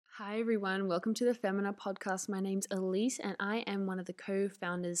Hi everyone, welcome to the Femina podcast. My name's Elise and I am one of the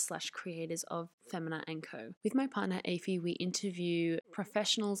co-founders / creators of Femina & Co. With my partner Afi, we interview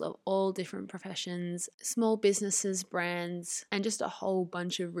professionals of all different professions, small businesses, brands, and just a whole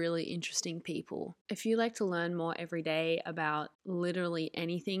bunch of really interesting people. If you like to learn more every day about literally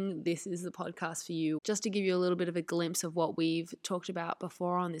anything, this is the podcast for you. Just to give you a little bit of a glimpse of what we've talked about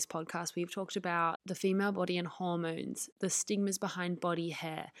before on this podcast, we've talked about the female body and hormones, the stigmas behind body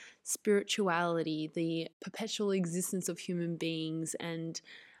hair, spirituality, the perpetual existence of human beings and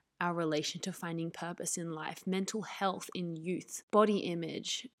our relation to finding purpose in life, mental health in youth, body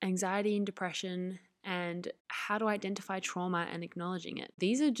image, anxiety and depression, and how to identify trauma and acknowledging it.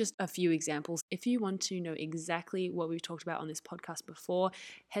 These are just a few examples. If you want to know exactly what we've talked about on this podcast before,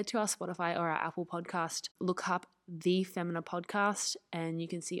 head to our Spotify or our Apple podcast, look up the Femina podcast, and you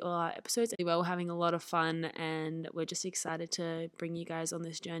can see all our episodes. We're having a lot of fun and we're just excited to bring you guys on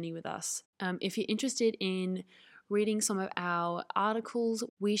this journey with us. If you're interested in reading some of our articles,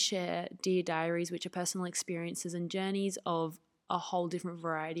 we share Dear Diaries, which are personal experiences and journeys of a whole different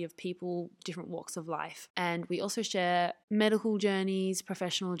variety of people, different walks of life. And we also share medical journeys,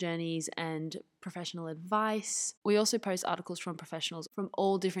 professional journeys, and professional advice. We also post articles from professionals from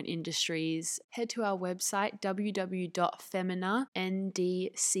all different industries. Head to our website,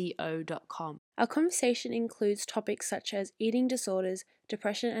 www.feminandco.com. Our conversation includes topics such as eating disorders,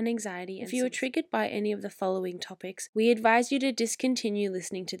 depression and anxiety. If you are triggered by any of the following topics, we advise you to discontinue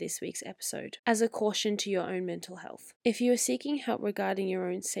listening to this week's episode as a caution to your own mental health. If you are seeking help regarding your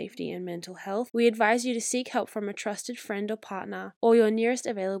own safety and mental health, we advise you to seek help from a trusted friend or partner or your nearest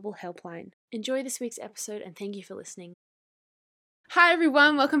available helpline. Enjoy this week's episode and thank you for listening. Hi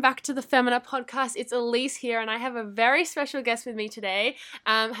everyone, welcome back to the Femina podcast. It's Elise here and I have a very special guest with me today.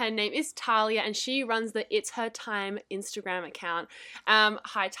 Her name is Taliah and she runs the ItsHerTime Instagram account.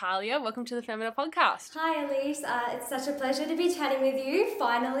 Hi Taliah, welcome to the Femina podcast. Hi Elise, it's such a pleasure to be chatting with you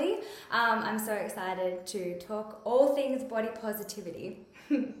finally. I'm so excited to talk all things body positivity.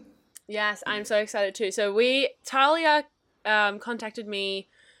 Yes, I'm so excited too. So Taliah contacted me,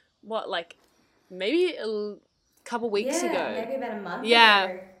 maybe a couple weeks ago. Maybe about a month ago.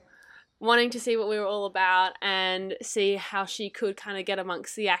 ago. Wanting to see what we were all about and see how she could kind of get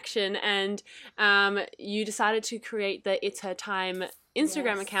amongst the action. And you decided to create the ItsHerTime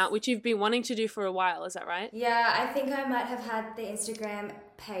Instagram account, which you've been wanting to do for a while. Is that right? Yeah, I think I might have had the Instagram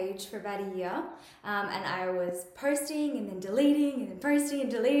page for about a year. And I was posting and then deleting and then posting and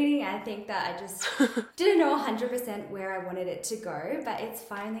deleting. I think that I just didn't know 100% where I wanted it to go. But it's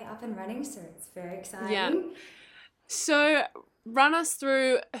finally up and running, so it's very exciting. Yeah. So run us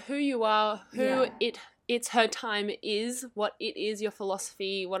through who you are, ItsHerTime is, what it is, your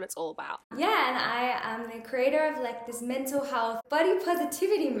philosophy, what it's all about. Yeah, and I am the creator of this mental health body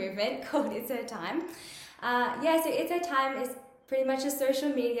positivity movement called ItsHerTime. So ItsHerTime is pretty much a social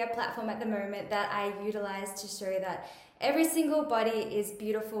media platform at the moment that I utilize to show that every single body is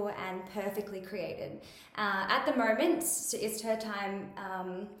beautiful and perfectly created. At the moment, so ItsHerTime,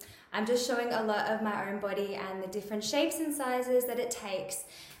 I'm just showing a lot of my own body and the different shapes and sizes that it takes,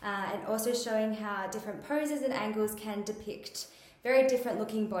 and also showing how different poses and angles can depict very different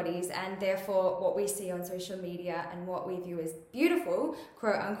looking bodies, and therefore what we see on social media and what we view as beautiful,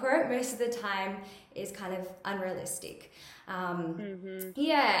 quote unquote, most of the time is kind of unrealistic.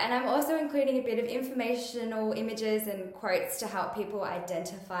 Yeah, and I'm also including a bit of informational images and quotes to help people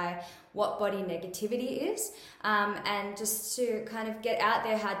identify what body negativity is, and just to kind of get out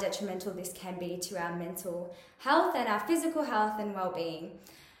there how detrimental this can be to our mental health and our physical health and well-being.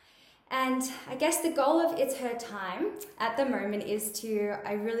 And I guess the goal of ItsHerTime at the moment is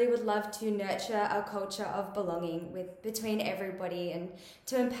I really would love to nurture a culture of belonging between everybody, and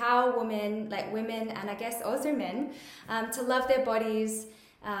to empower women and I guess also men, to love their bodies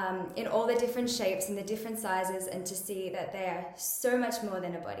in all the different shapes and the different sizes, and to see that they are so much more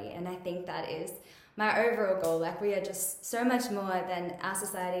than a body. And I think that is my overall goal. We are just so much more than our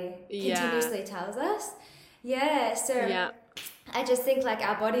society continuously tells us. I just think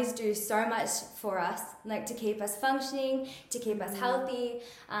our bodies do so much for us, to keep us functioning, to keep us healthy,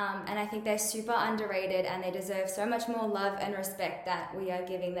 and I think they're super underrated and they deserve so much more love and respect that we are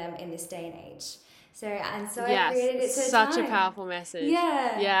giving them in this day and age. I created it. Such a powerful message.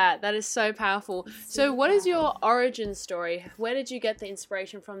 Yeah, that is so powerful. So what is your origin story? Where did you get the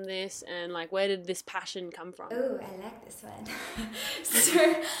inspiration from this, and where did this passion come from? Oh, I like this one.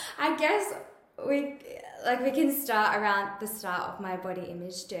 So I guess like we can start around the start of my body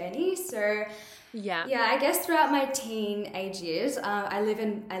image journey. So Yeah. I guess throughout my teenage years, I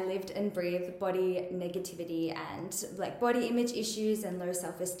lived and breathed body negativity and like body image issues and low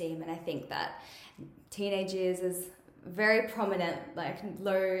self-esteem. And I think that teenage years is very prominent, like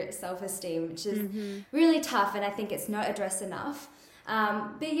low self-esteem, which is really tough. And I think it's not addressed enough.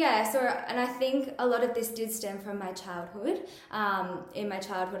 But yeah, so, and I think a lot of this did stem from my childhood. In my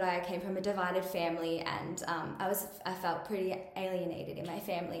childhood, I came from a divided family, and I felt pretty alienated in my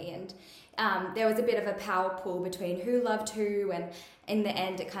family, and there was a bit of a power pull between who loved who, and in the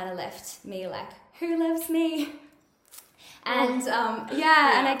end, it kind of left me like, who loves me? And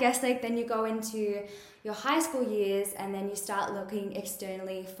and I guess like then you go into your high school years and then you start looking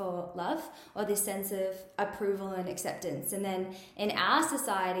externally for love or this sense of approval and acceptance. And then in our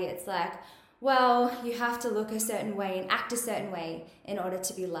society, it's like, well, you have to look a certain way and act a certain way in order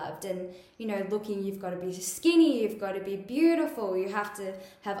to be loved. And, you know, you've got to be skinny, you've got to be beautiful, you have to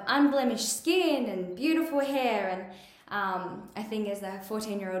have unblemished skin and beautiful hair. And I think as a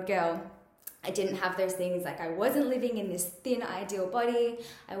 14-year-old girl, I didn't have those things. Like I wasn't living in this thin ideal body.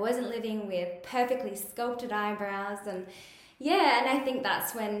 I wasn't living with perfectly sculpted eyebrows. And I think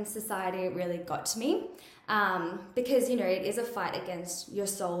that's when society really got to me. Because, you know, it is a fight against your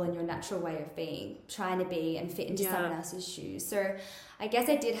soul and your natural way of being, trying to be and fit into someone else's shoes. So I guess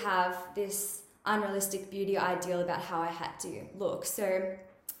I did have this unrealistic beauty ideal about how I had to look. So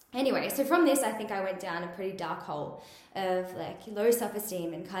anyway, so from this, I think I went down a pretty dark hole of like low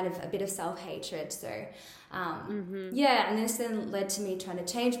self-esteem and kind of a bit of self-hatred. So, and this then led to me trying to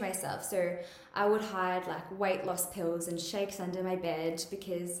change myself. So I would hide like weight loss pills and shakes under my bed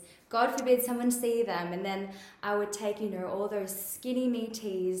because God forbid someone see them. And then I would take, you know, all those skinny me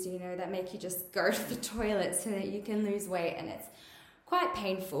teas, you know, that make you just go to the toilet so that you can lose weight. And it's quite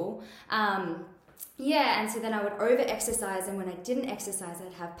painful. And so then I would over-exercise, and when I didn't exercise,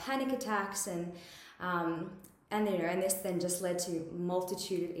 I'd have panic attacks, and this then just led to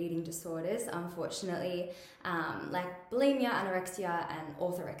multitude of eating disorders, unfortunately, like bulimia, anorexia, and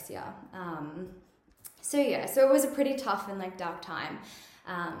orthorexia. So it was a pretty tough and like dark time.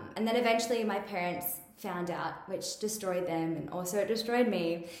 And then eventually my parents found out, which destroyed them, and also it destroyed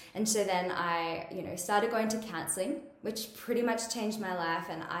me. And so then I, you know, started going to counselling, which pretty much changed my life.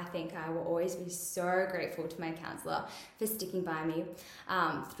 And I think I will always be so grateful to my counsellor for sticking by me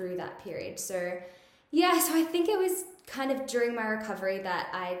through that period. So I think it was kind of during my recovery that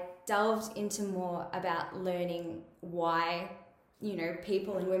I delved into more about learning why, you know,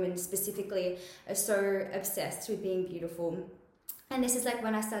 people and women specifically are so obsessed with being beautiful. And this is like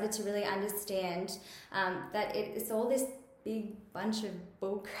when I started to really understand that it's all this big bunch of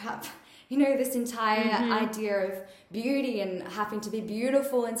bullcrap. You know, this entire idea of beauty and having to be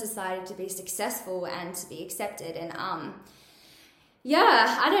beautiful in society to be successful and to be accepted. And I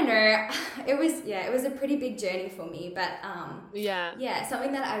don't know. It was a pretty big journey for me. But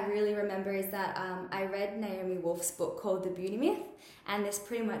something that I really remember is that I read Naomi Wolf's book called The Beauty Myth, and this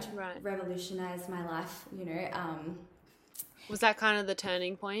pretty much revolutionized my life, you know. Was that kind of the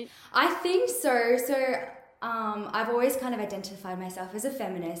turning point? I think so. So I've always kind of identified myself as a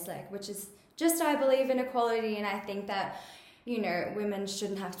feminist, like, which is just, I believe in equality, and I think that, you know, women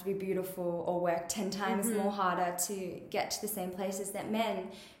shouldn't have to be beautiful or work 10 times more harder to get to the same places that men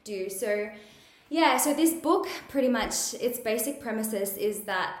do. So this book, pretty much its basic premises is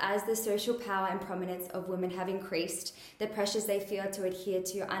that as the social power and prominence of women have increased, the pressures they feel to adhere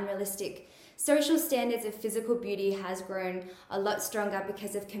to unrealistic social standards of physical beauty has grown a lot stronger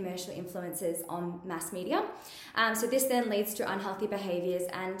because of commercial influences on mass media. So this then leads to unhealthy behaviors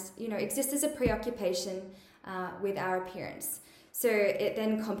and, you know, exists as a preoccupation with our appearance. So it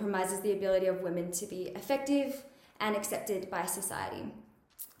then compromises the ability of women to be effective and accepted by society.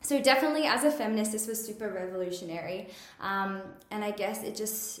 So definitely as a feminist, this was super revolutionary. And I guess it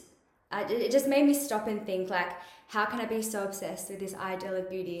just made me stop and think, like, how can I be so obsessed with this ideal of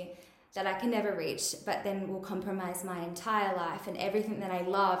beauty that I can never reach, but then will compromise my entire life and everything that I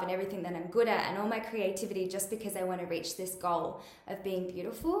love and everything that I'm good at and all my creativity just because I want to reach this goal of being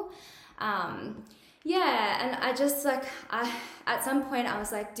beautiful. And I just at some point I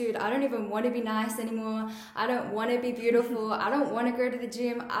was like, dude, I don't even want to be nice anymore. I don't want to be beautiful. I don't want to go to the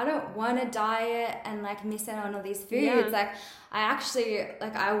gym. I don't want to diet and like miss out on all these foods. Yeah. Like I actually,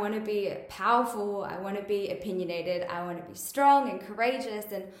 like, I want to be powerful. I want to be opinionated. I want to be strong and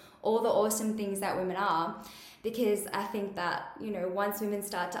courageous and all the awesome things that women are. Because I think that, you know, once women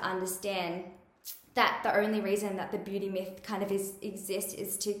start to understand that the only reason that the beauty myth kind of exists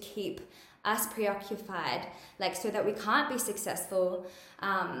is to keep us preoccupied, like, so that we can't be successful.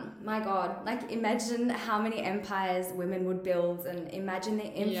 My God, like, imagine how many empires women would build, and imagine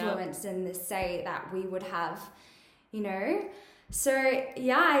the influence and the say that we would have, you know? So,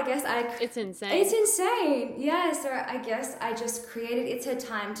 yeah, I guess It's insane. It's insane. Yeah, so I guess I just created It's Her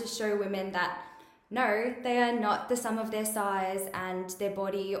Time to show women that no, they are not the sum of their size and their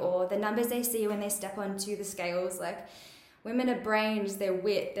body or the numbers they see when they step onto the scales. Like, women are brains, their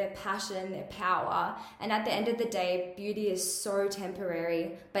wit, their passion, their power. And at the end of the day, beauty is so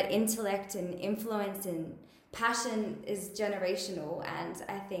temporary, but intellect and influence and passion is generational. And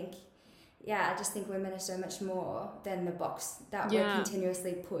I think, I just think women are so much more than the box that we're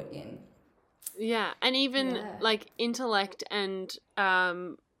continuously put in. Yeah, and even like intellect and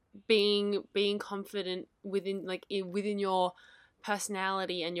being confident within your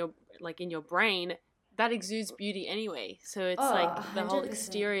personality and your, like, in your brain, that exudes beauty anyway. So it's like 100%. The whole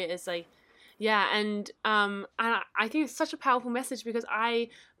exterior is like, and I think it's such a powerful message, because I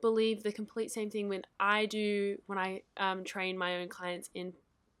believe the complete same thing when I train my own clients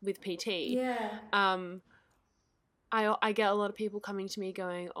with PT. I get a lot of people coming to me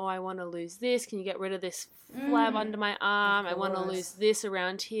going, oh, I want to lose this. Can you get rid of this flab under my arm? I want to lose this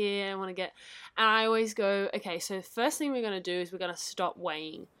around here. And I always go, okay, so the first thing we're going to do is we're going to stop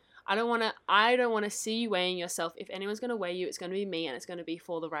weighing. I don't want to see you weighing yourself. If anyone's going to weigh you, it's going to be me, and it's going to be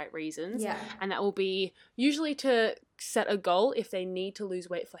for the right reasons. And that will be usually to set a goal if they need to lose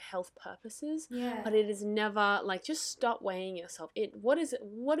weight for health purposes. But it is never like, just stop weighing yourself. What is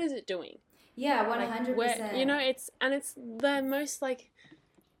it doing? 100%. Like, you know, it's the most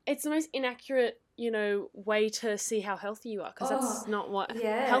inaccurate, you know, way to see how healthy you are, because that's not what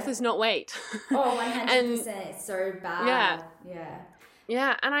health is. Not weight. 100%. It's so bad.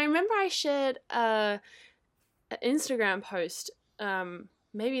 Yeah, and I remember I shared an Instagram post,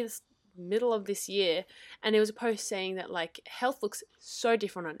 maybe this middle of this year, and it was a post saying that, like, health looks so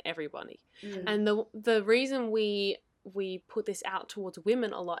different on everybody, and the reason we put this out towards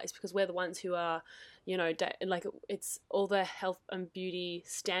women a lot is because we're the ones who are, you know, like, it's all the health and beauty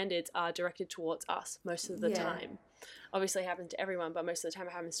standards are directed towards us most of the time. Obviously it happens to everyone, but most of the time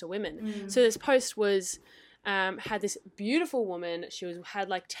it happens to women. So this post was had this beautiful woman. She had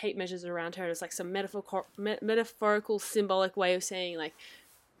like tape measures around her. It was like some metaphorical symbolic way of saying, like,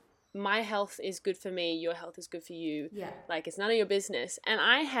 my health is good for me, your health is good for you. Like, it's none of your business. And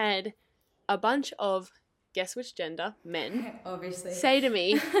I had a bunch of, guess which gender, men, obviously, say to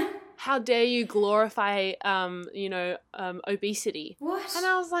me, how dare you glorify, obesity? What? And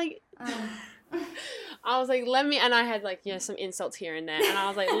I was like, and I had, like, you know, some insults here and there. And I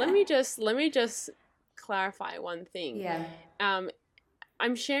was like, let me just clarify one thing.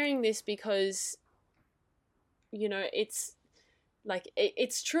 I'm sharing this because, you know, it's like,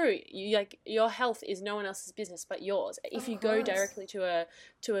 it's true. Your health is no one else's business but yours. If you go directly to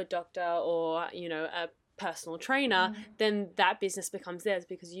a doctor or, you know, a personal trainer, then that business becomes theirs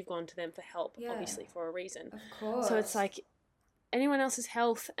because you've gone to them for help, obviously, for a reason. Of course. So it's like, anyone else's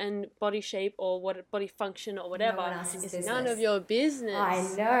health and body shape or body function or whatever is none of your business. I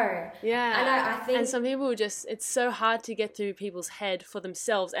know. Yeah. And I think... And some people it's so hard to get through people's head for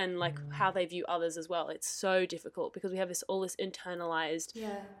themselves and, like, how they view others as well. It's so difficult because we have all this internalized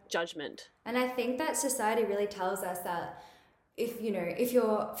judgment. And I think that society really tells us that if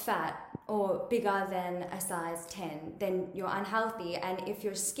you're fat or bigger than a size 10, then you're unhealthy. And if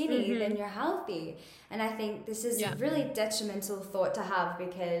you're skinny, then you're healthy. And I think this is a really detrimental thought to have,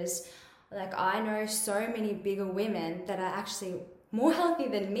 because, like, I know so many bigger women that are actually more healthy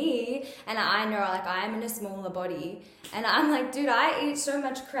than me. And I know, like, I'm in a smaller body. And I'm like, dude, I eat so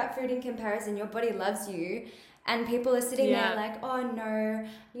much crap food in comparison. Your body loves you. And people are sitting there like, oh, no,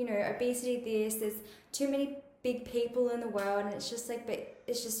 you know, obesity, there's too many big people in the world, and it's just like, but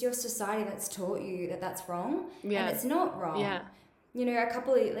it's just your society that's taught you that that's wrong, and it's not wrong. You know, a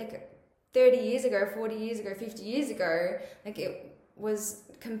couple of, like, 30 years ago, 40 years ago, 50 years ago, like, it was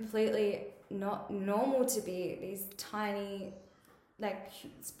completely not normal to be these tiny, like,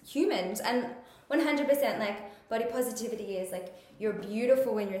 humans. And 100%, like, body positivity is, like, you're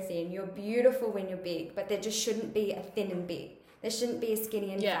beautiful when you're thin, you're beautiful when you're big, but there just shouldn't be a thin and big. There shouldn't be a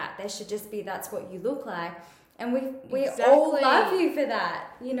skinny and fat. There should just be, that's what you look like. And we all love you for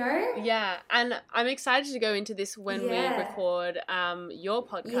that, you know? Yeah, and I'm excited to go into this when we record your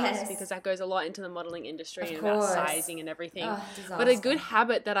podcast, because that goes a lot into the modeling industry and about sizing and everything. But a good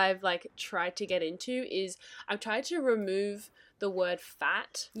habit that I've, like, tried to get into is I've tried to remove the word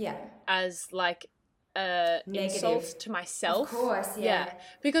fat as, like, insult to myself. Of course,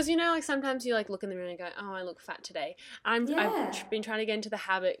 because, you know, like, sometimes you, like, look in the mirror and go, oh, I look fat today. I've been trying to get into the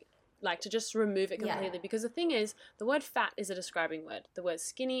habit like to just remove it completely. Yeah. Because the thing is, the word fat is a describing word. The word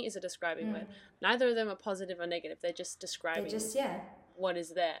skinny is a describing word. Neither of them are positive or negative. They're just describing what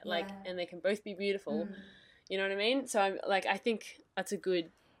is there. Like, and they can both be beautiful. You know what I mean? So I'm like, I think that's a good,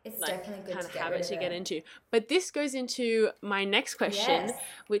 it's like, definitely good kind of to get habit rid of to it. get into. But this goes into my next question, Yes.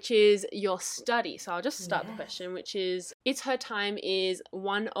 which is your study. So I'll just start the Yes. question, which is, It's Her Time is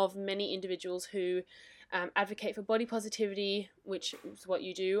one of many individuals who advocate for body positivity, which is what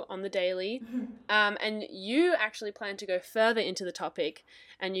you do on the daily. And you actually plan to go further into the topic,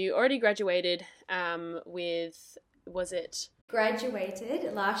 and you already graduated with, was it?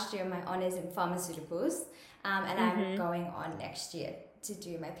 Graduated last year, my honours in pharmaceuticals, and I'm going on next year to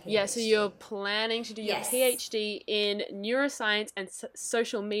do my PhD. Yeah, so you're planning to do your PhD in neuroscience and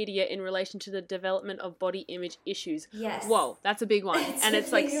social media in relation to the development of body image issues. Yes. Whoa, that's a big one. And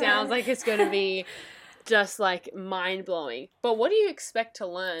it's like, sounds like it's going to be just like mind blowing. But what do you expect to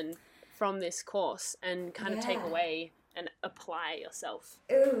learn from this course and kind of take away and apply yourself?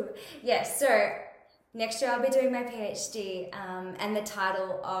 Ooh, yes. So next year I'll be doing my PhD, and the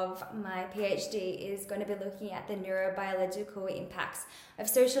title of my PhD is going to be looking at the neurobiological impacts of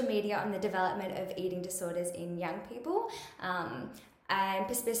social media on the development of eating disorders in young people.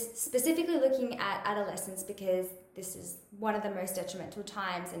 I'm specifically looking at adolescents because this is one of the most detrimental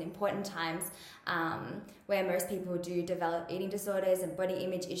times and important times where most people do develop eating disorders and body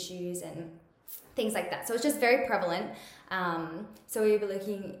image issues and things like that. So it's just very prevalent. So we'll be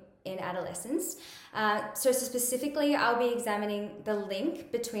looking in adolescents. So specifically, I'll be examining the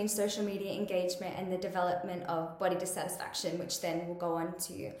link between social media engagement and the development of body dissatisfaction, which then will go on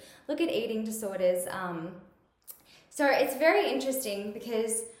to look at eating disorders. So it's very interesting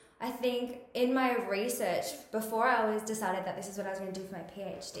because I think in my research, before I was decided that this is what I was going to do for my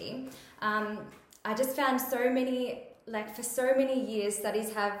PhD, I just found so many, like for so many years,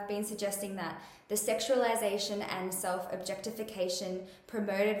 studies have been suggesting that the sexualization and self-objectification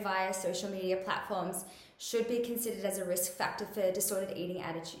promoted via social media platforms should be considered as a risk factor for disordered eating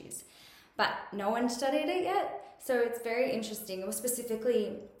attitudes. But no one studied it yet, so it's very interesting, or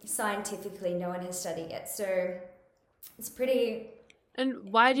specifically scientifically, no one has studied it. So it's pretty...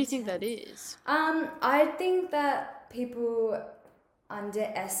 And why do you think that is? I think that people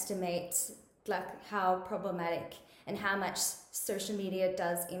underestimate like how problematic and how much social media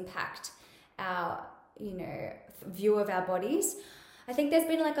does impact our, view of our bodies. I think there's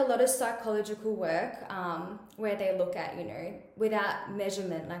been like a lot of psychological work where they look at, without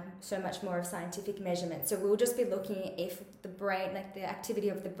measurement, like so much more of scientific measurement. So we'll just be looking if the brain, like the activity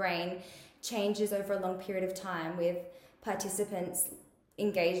of the brain changes over a long period of time with participants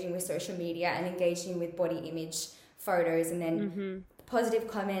engaging with social media and engaging with body image photos, and then positive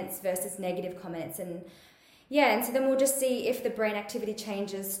comments versus negative comments. And so then we'll just see if the brain activity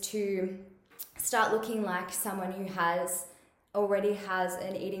changes to start looking like someone who already has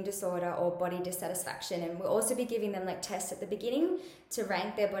an eating disorder or body dissatisfaction. And we'll also be giving them like tests at the beginning to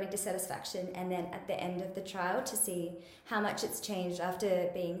rank their body dissatisfaction, and then at the end of the trial to see how much it's changed after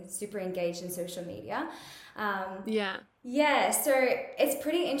being super engaged in social media. So it's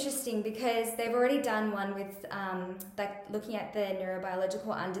pretty interesting because they've already done one with like looking at the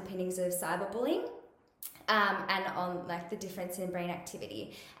neurobiological underpinnings of cyberbullying and on like the difference in brain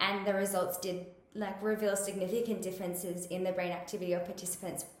activity, and the results did like reveal significant differences in the brain activity of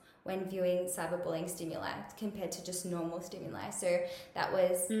participants when viewing cyberbullying stimuli compared to just normal stimuli. So that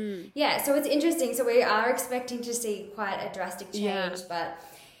was so it's interesting. So we are expecting to see quite a drastic change, but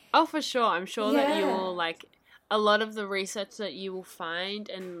for sure, I'm sure that you will, like, a lot of the research that you will find,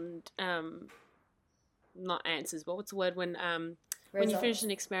 and not answers, but what's the word when you finish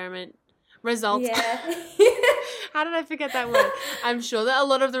an experiment? Results. Yeah. How did I forget that word? I'm sure that a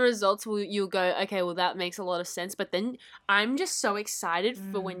lot of the results you'll go, okay, well, that makes a lot of sense. But then I'm just so excited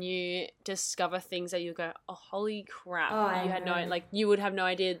for when you discover things that you go, oh, holy crap. You would have no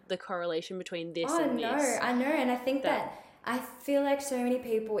idea the correlation between this and this. I know. And I think that I feel like so many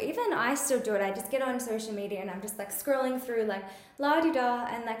people, even I still do it. I just get on social media and I'm just like scrolling through like la-di-da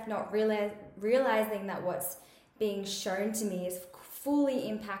and like not realizing that what's being shown to me is fully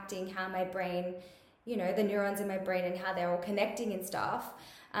impacting how my brain, the neurons in my brain and how they're all connecting and stuff.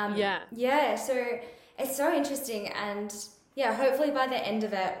 So it's so interesting, and hopefully by the end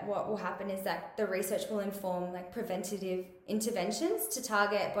of it, what will happen is that the research will inform like preventative interventions to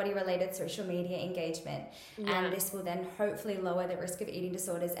target body-related social media engagement, and this will then hopefully lower the risk of eating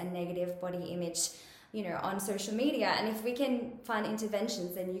disorders and negative body image, on social media. And if we can find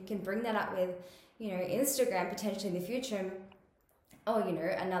interventions, then you can bring that up with, Instagram potentially in the future, or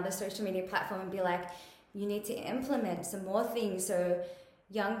another social media platform, and be like, you need to implement some more things so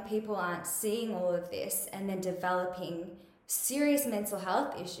young people aren't seeing all of this and then developing serious mental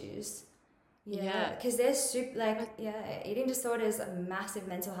health issues. Yeah, because they're eating disorders are massive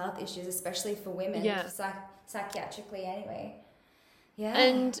mental health issues, especially for women, psychiatrically anyway. Yeah.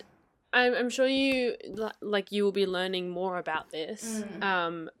 And I'm sure you will be learning more about this,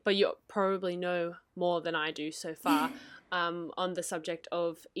 but you probably know more than I do so far on the subject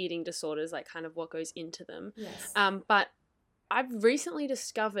of eating disorders, like kind of what goes into them. Yes. But I've recently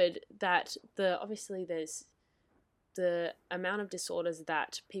discovered that obviously there's the amount of disorders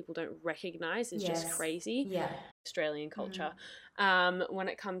that people don't recognize is just crazy. Yeah. Australian culture. When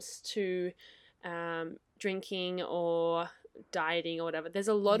it comes to drinking or dieting or whatever, there's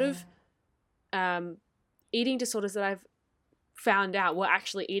a lot of eating disorders that I've found out were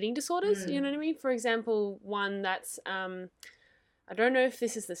actually eating disorders. You know what I mean? For example, one that's I don't know if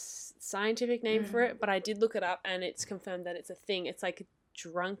this is the scientific name for it, but I did look it up and it's confirmed that it's a thing. It's like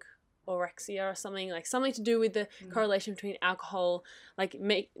drunk orexia or something, like something to do with the correlation between alcohol, like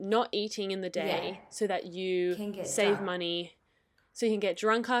not eating in the day so that you can save drunk. Money, so you can get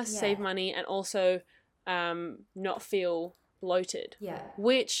drunker, save money, and also not feel bloated. Yeah.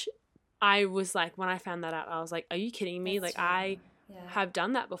 Which I was like, when I found that out, I was like, are you kidding me? That's like true. I have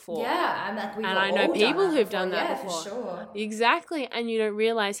done that before. Yeah, I'm like, and I know people who've done that before. For sure. Exactly, and you don't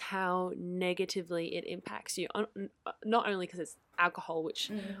realize how negatively it impacts you. Not only because it's alcohol, which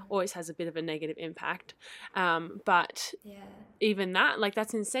always has a bit of a negative impact, but even that, like,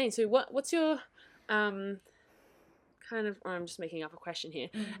 that's insane. So what's your kind of, I'm just making up a question here,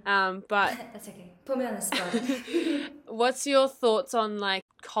 but that's okay. Put me on the spot. What's your thoughts on like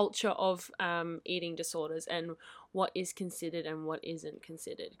culture of eating disorders and what is considered and what isn't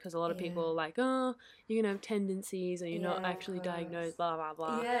considered? Because a lot of people are like, oh, you can have tendencies or you're not actually diagnosed, blah blah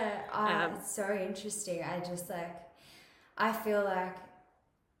blah. Yeah, it's so interesting. I feel like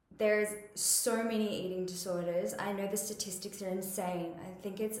there's so many eating disorders. I know the statistics are insane. I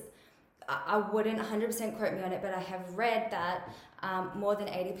think I wouldn't 100% quote me on it, but I have read that more than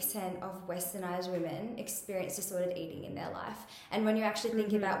 80% of westernized women experience disordered eating in their life. And when you actually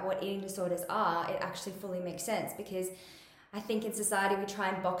think about what eating disorders are, it actually fully makes sense, because I think in society we try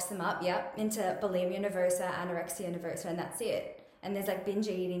and box them up, into bulimia nervosa, anorexia nervosa, and that's it. And there's like binge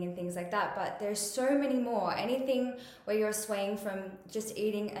eating and things like that, but there's so many more. Anything where you're swaying from just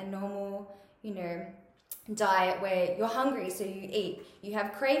eating a normal, diet where you're hungry, so you eat. You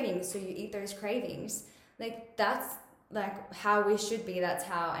have cravings, so you eat those cravings. Like, that's like how we should be. That's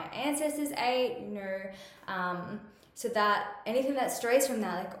how our ancestors ate, so that anything that strays from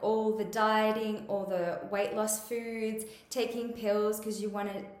that, like all the dieting, all the weight loss foods, taking pills because you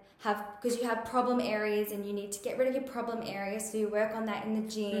have problem areas and you need to get rid of your problem areas, so you work on that in the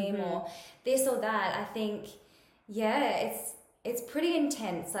gym or this or that. I think, it's pretty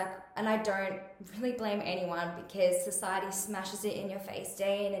intense, and I don't really blame anyone, because society smashes it in your face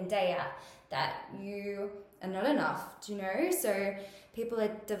day in and day out that you are not enough, so people are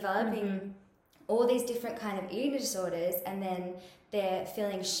developing all these different kind of eating disorders, and then they're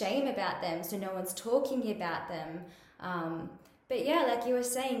feeling shame about them, so no one's talking about them. But like you were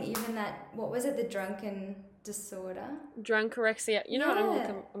saying, even that, what was it, the drunken disorder? Drunkorexia. You know what? I'm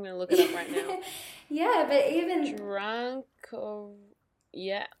going to look it up right now. Yeah, but even...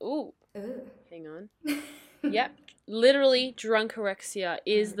 Yeah. Ooh. Hang on. Yep. Literally, drunkorexia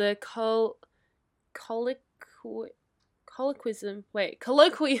is the colloquialism for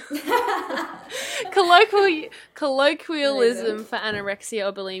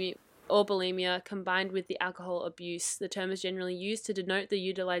anorexia or bulimia combined with the alcohol abuse. The term is generally used to denote the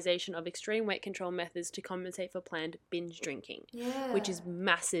utilization of extreme weight control methods to compensate for planned binge drinking, which is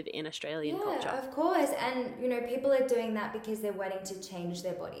massive in Australian culture. Of course, and people are doing that because they're wanting to change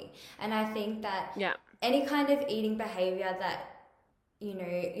their body, and I think that any kind of eating behavior that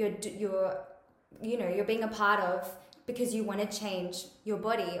you're being a part of because you want to change your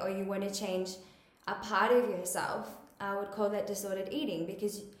body or you want to change a part of yourself, I would call that disordered eating,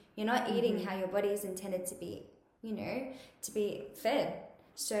 because you're not eating how your body is intended to be, to be fed.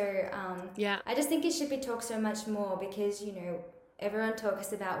 So I just think it should be talked so much more, because everyone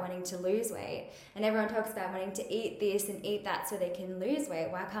talks about wanting to lose weight, and everyone talks about wanting to eat this and eat that so they can lose weight.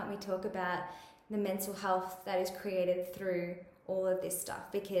 Why can't we talk about the mental health that is created through all of this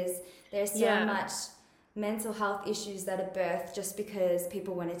stuff? Because there's so much mental health issues that are birthed just because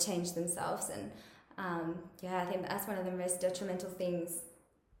people want to change themselves, and I think that's one of the most detrimental things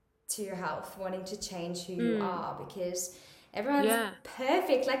to your health, wanting to change who you are, because everyone's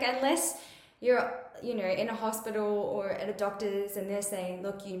perfect. Like, unless you're you know, in a hospital or at a doctor's and they're saying,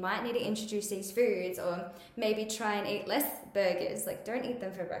 look, you might need to introduce these foods, or maybe try and eat less burgers, like don't eat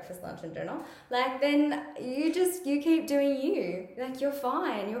them for breakfast, lunch and dinner, like then you keep doing you, like you're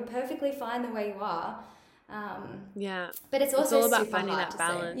fine, you're perfectly fine the way you are. But it's also all about super finding hard that to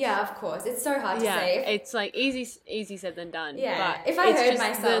balance. say. Yeah, of course, it's so hard to say. It's like easy said than done. Yeah, but if I heard just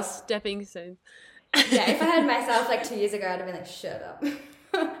myself, the stepping stone. Yeah, if I heard myself like 2 years ago, I'd have been like, shut up.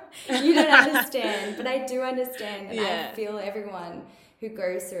 You don't understand, but I do understand, and I feel everyone who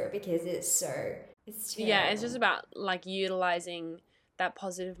goes through it because it's terrible. Yeah, it's just about like utilizing that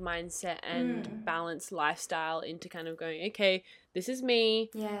positive mindset and balanced lifestyle into kind of going, okay, this is me.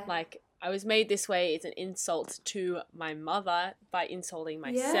 Yeah. Like, I was made this way. It's an insult to my mother by insulting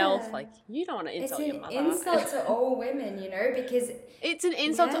myself. Yeah. Like, you don't want to insult your mother. It's an insult to all women, you know, because... It's an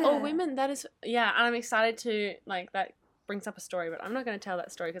insult to all women. That is... Yeah, and I'm excited to, like, that brings up a story, but I'm not going to tell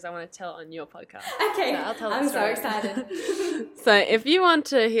that story because I want to tell it on your podcast. Okay, so I'll tell I'm the story. so excited. So if you want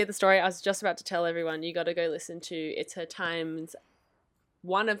to hear the story, I was just about to tell everyone, you got to go listen to It's Her Time's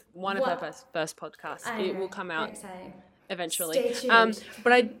one of her first podcasts. It will come out eventually. Stay tuned.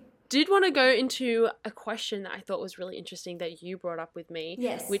 But I did want to go into a question that I thought was really interesting that you brought up with me.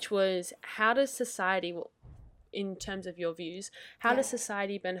 Yes. Which was, how does society, in terms of your views, how does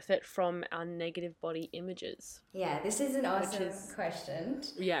society benefit from our negative body images? Yeah, this is an awesome question.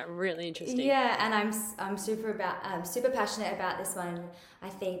 Yeah, really interesting. Yeah, and I'm super passionate about this one, I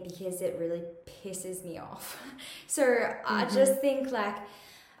think, because it really pisses me off. So I just think like,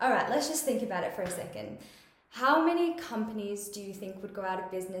 all right, let's just think about it for a second. How many companies do you think would go out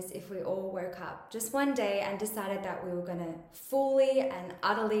of business if we all woke up just one day and decided that we were going to fully and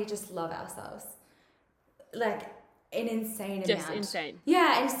utterly just love ourselves? Like an insane amount. Just insane.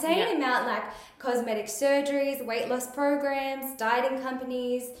 Yeah, insane amount, like cosmetic surgeries, weight loss programs, dieting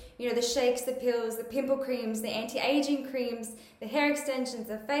companies, you know, the shakes, the pills, the pimple creams, the anti-aging creams, the hair extensions,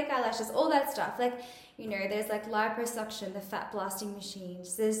 the fake eyelashes, all that stuff. Like, you know, there's like liposuction, the fat blasting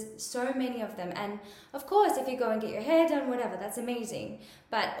machines. There's so many of them. And of course, if you go and get your hair done, whatever, that's amazing.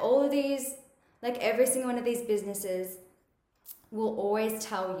 But all of these, like every single one of these businesses will always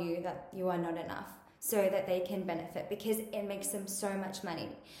tell you that you are not enough so that they can benefit, because it makes them so much money.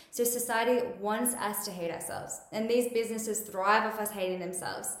 So society wants us to hate ourselves. And these businesses thrive off us hating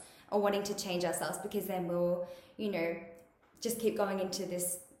themselves or wanting to change ourselves, because then we'll, you know, just keep going into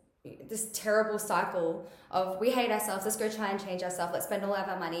this terrible cycle of we hate ourselves, let's go try and change ourselves, let's spend all of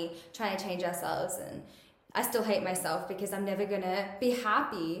our money trying to change ourselves, and I still hate myself because I'm never going to be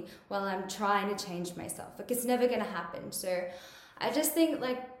happy while I'm trying to change myself. Like, it's never going to happen. So I just think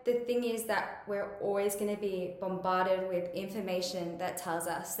like the thing is that we're always going to be bombarded with information that tells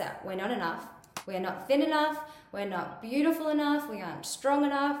us that we're not enough, we're not thin enough, we're not beautiful enough, we aren't strong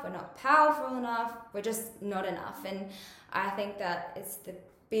enough, we're not powerful enough, we're just not enough. And I think that it's the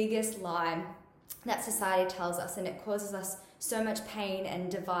biggest lie that society tells us, and it causes us so much pain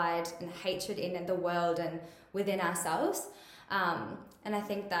and divide and hatred in the world and within ourselves. And I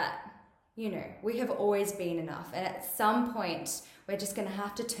think that, you know, we have always been enough, and at some point we're just going to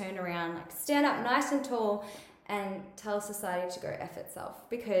have to turn around, like stand up nice and tall and tell society to go F itself,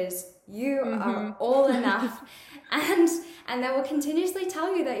 because you are all enough, and they will continuously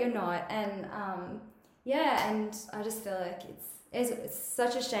tell you that you're not. And and I just feel like it's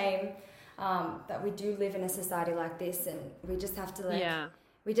such a shame that we do live in a society like this, and we just have to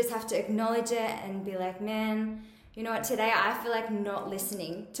we just have to acknowledge it and be like, man, you know what, today I feel like not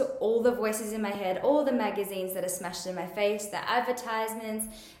listening to all the voices in my head, all the magazines that are smashed in my face, the advertisements,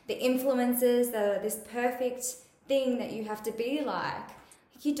 the influencers that are this perfect thing that you have to be like.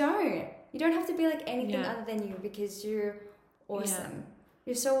 You don't have to be like anything other than you, because you're awesome.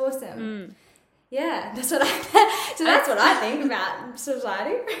 You're so awesome. Yeah, that's what I think about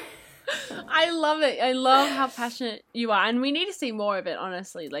society. I love it. I love how passionate you are, and we need to see more of it,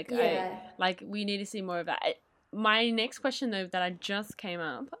 honestly. Like, we need to see more of that. My next question, though, that I just came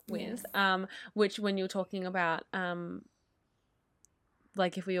up with, which when you were talking about,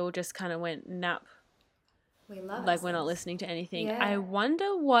 like if we all just kind of went nap, we're not listening to anything. Yeah. I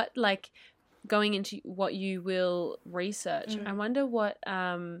wonder what, like, going into what you will research, I wonder what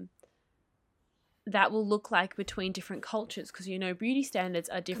that will look like between different cultures, because, you know, beauty standards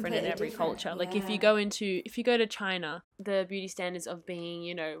are different in every culture. Like if you go to China, the beauty standards of being,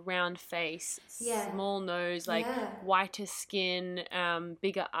 you know, round face, small nose, like whiter skin,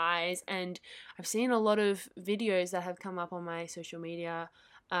 bigger eyes. And I've seen a lot of videos that have come up on my social media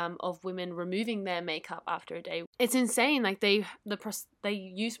of women removing their makeup after a day. It's insane. Like they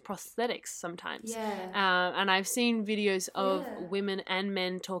use prosthetics sometimes. And I've seen videos of women and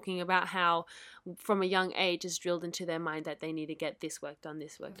men talking about how from a young age it's drilled into their mind that they need to get this work done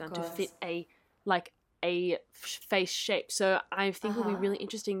to fit a face shape. So I think it'll be really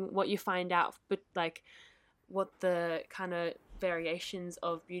interesting what you find out, but like what the kind of variations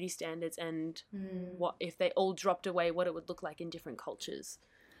of beauty standards and what if they all dropped away, what it would look like in different cultures.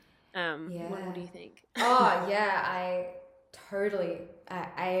 What do you think? I totally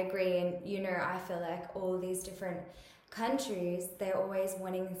I agree. And I feel like all these different countries, they're always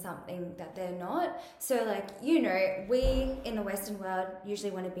wanting something that they're not. So like we in the Western world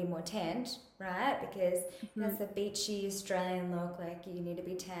usually want to be more tanned, right? Because that's the beachy Australian look. Like you need to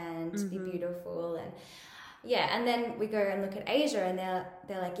be tanned to be beautiful. And then we go and look at Asia, and they're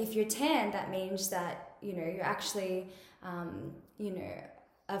like, if you're tan, that means that you're actually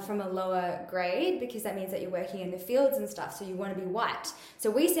from a lower grade, because that means that you're working in the fields and stuff, so you want to be white. So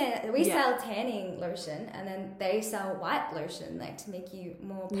we sell tanning lotion, and then they sell white lotion, like to make you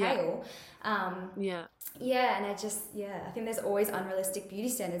more pale. And I think there's always unrealistic beauty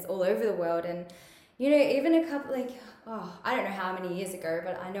standards all over the world. And even a couple I don't know how many years ago,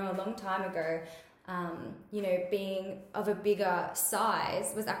 but I know a long time ago, being of a bigger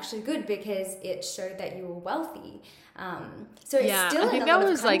size was actually good because it showed that you were wealthy. So it's still I think in a that lot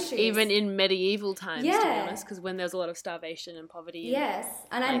was of countries. like even in medieval times, to be honest, because when there was a lot of starvation and poverty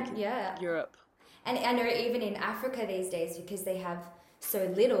Europe. And I know even in Africa these days, because they have so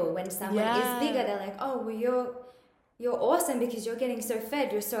little, when someone is bigger, they're like, oh, well, you're awesome because you're getting so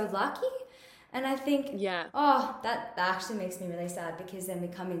fed, you're so lucky. And I think, that actually makes me really sad, because then we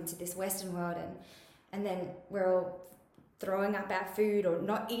come into this Western world and then we're all throwing up our food or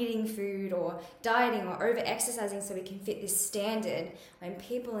not eating food or dieting or over-exercising so we can fit this standard, when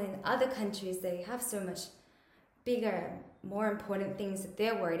people in other countries, they have so much bigger, more important things that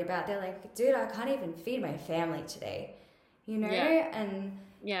they're worried about. They're like, dude, I can't even feed my family today, getting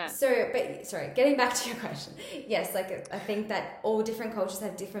back to your question. Yes, like I think that all different cultures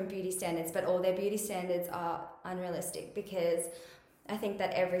have different beauty standards, but all their beauty standards are unrealistic, because I think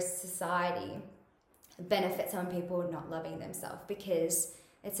that every society benefits on people not loving themselves, because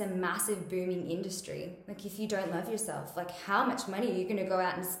it's a massive booming industry. Like if you don't love yourself, like how much money are you going to go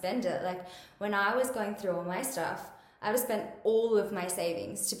out and spend it? Like when I was going through all my stuff, I would spend all of my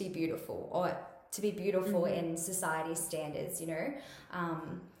savings to be beautiful, or to be beautiful in society standards,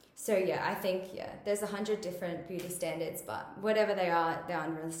 I think, there's 100 different beauty standards, but whatever they are, they're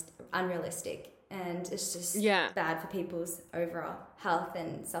unrealistic. And it's just bad for people's overall health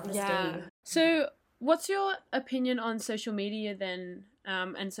and self-esteem. Yeah. So what's your opinion on social media then,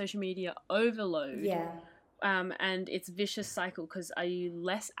 and social media overload? Yeah. And its vicious cycle, because are you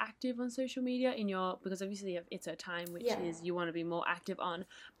less active on social media because obviously you have ItsHerTime, which is you want to be more active on,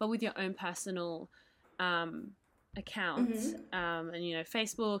 but with your own personal accounts, and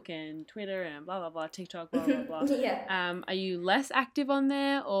Facebook and Twitter and blah blah blah, TikTok, blah blah blah. Are you less active on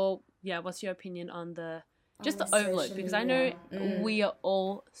there, or what's your opinion on the overload? Because I know we are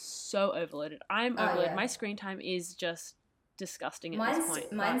all so overloaded. I'm overloaded. My screen time is just disgusting at this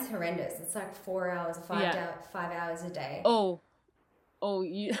point. Mine's horrendous. It's like 4 hours, 5 hours a day.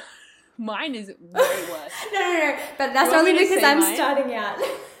 You mine is way worse. No, but that's only because I'm starting out.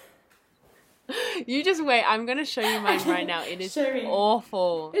 You just wait. I'm gonna show you mine right now. It is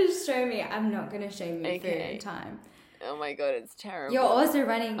awful. Just show me. I'm not gonna show you food in time. Oh my god, it's terrible. You're also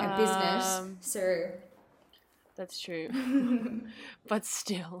running a business, so that's true. But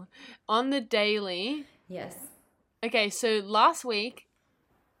still, on the daily. Yes. Okay, so last week,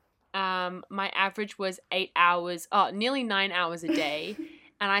 my average was 8 hours, nearly 9 hours a day,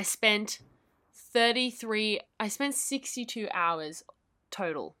 and I spent 62 hours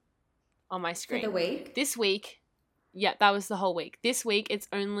total on my screen. For the week? This week, that was the whole week. This week, it's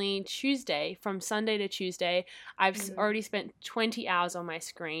only Tuesday, from Sunday to Tuesday. I've already spent 20 hours on my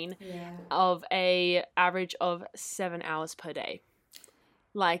screen of a average of 7 hours per day.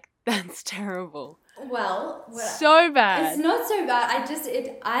 Like, that's terrible. Well, so bad. It's not so bad.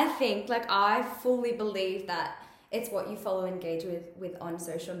 I think, like, I fully believe that it's what you follow and engage with on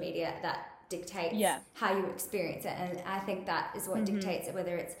social media that dictates how you experience it. And I think that is what dictates it,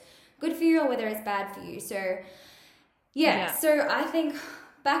 whether it's good for you or whether it's bad for you. So, so I think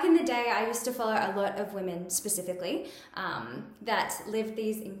back in the day, I used to follow a lot of women specifically that lived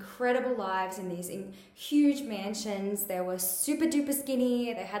these incredible lives in these huge mansions. They were super duper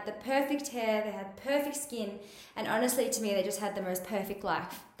skinny. They had the perfect hair. They had perfect skin. And honestly, to me, they just had the most perfect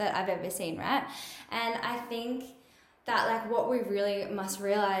life that I've ever seen, right? And I think that like what we really must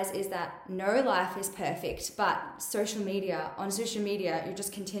realize is that no life is perfect, but on social media, you're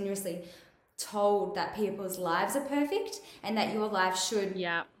just continuously told that people's lives are perfect and that your life should,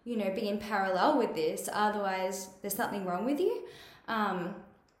 you know, be in parallel with this. Otherwise, there's something wrong with you.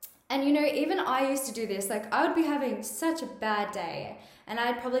 And, you know, even I used to do this. Like, I would be having such a bad day and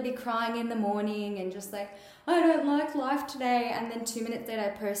I'd probably be crying in the morning and just like, I don't like life today. And then 2 minutes later,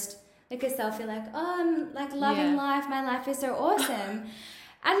 I post like a selfie like, oh, I'm like loving life. My life is so awesome.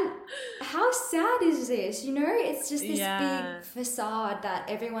 And how sad is this? You know, it's just this big facade that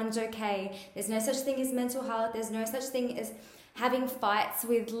everyone's okay. There's no such thing as mental health. There's no such thing as having fights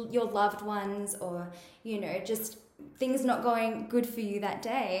with your loved ones or, you know, just things not going good for you that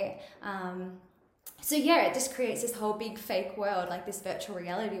day. So yeah, it just creates this whole big fake world, like this virtual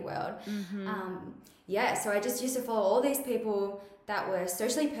reality world. So I just used to follow all these people that were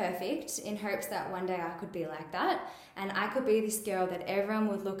socially perfect in hopes that one day I could be like that. And I could be this girl that everyone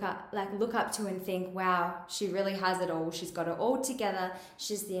would look up to and think, wow, she really has it all. She's got it all together.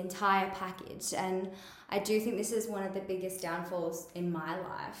 She's the entire package. And I do think this is one of the biggest downfalls in my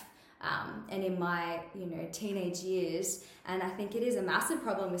life. And in my, you know, teenage years. And I think it is a massive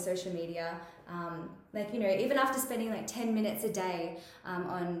problem with social media. Like, you know, even after spending like 10 minutes a day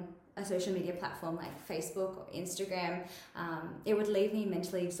on a social media platform like Facebook or Instagram, it would leave me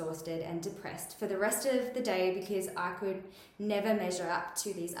mentally exhausted and depressed for the rest of the day because I could never measure up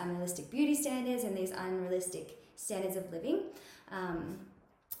to these unrealistic beauty standards and these unrealistic standards of living.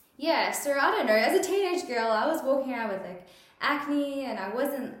 So I don't know, as a teenage girl, I was walking around with like acne and I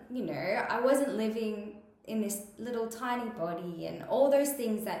wasn't living in this little tiny body and all those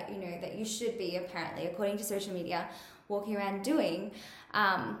things that, you know, that you should be apparently, according to social media, walking around doing.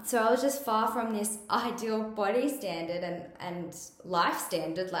 So I was just far from this ideal body standard and life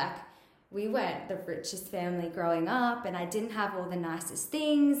standard. Like, we weren't the richest family growing up and I didn't have all the nicest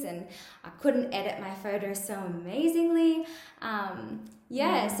things and I couldn't edit my photos so amazingly.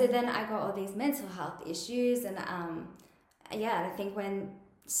 So then I got all these mental health issues and I think when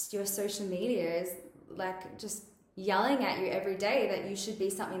your social media is like just yelling at you every day that you should be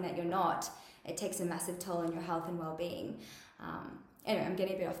something that you're not, it takes a massive toll on your health and well-being. Anyway, I'm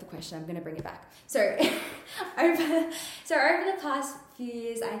getting a bit off the question. I'm going to bring it back. So over the past few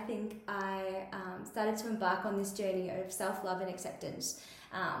years, I think I started to embark on this journey of self-love and acceptance.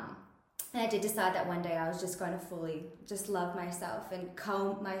 And I did decide that one day I was just going to fully just love myself and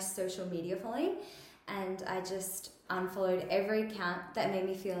cull my social media following. And I just unfollowed every account that made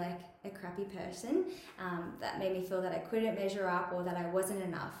me feel like a crappy person, that made me feel that I couldn't measure up or that I wasn't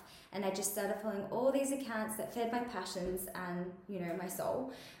enough. And I just started following all these accounts that fed my passions and, you know, my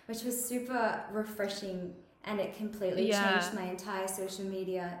soul, which was super refreshing, and it completely changed my entire social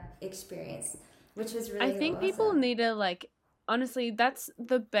media experience, which was really I think awesome. People need to, like, honestly, that's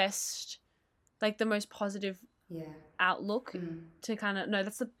the best, like, the most positive outlook to kind of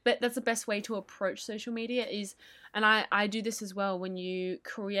that's the best way to approach social media is, and I do this as well when you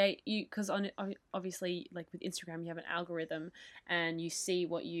create because obviously, like with Instagram, you have an algorithm and you see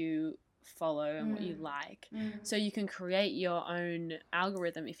what you follow and what you like, so you can create your own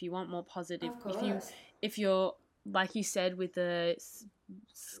algorithm if you want more positive. If you're like you said with the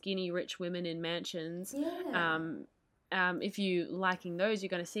skinny rich women in mansions, if you liking those, you're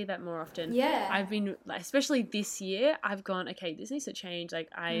going to see that more often. I've been, especially this year, I've gone, okay, this needs to change. Like,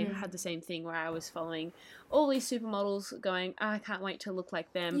 I had the same thing where I was following all these supermodels going, I can't wait to look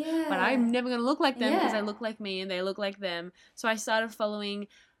like them, but I'm never going to look like them because I look like me and they look like them. So I started following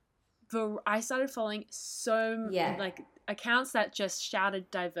so like accounts that just shouted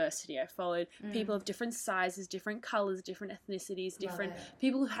diversity. I followed people of different sizes, different colors, different ethnicities, different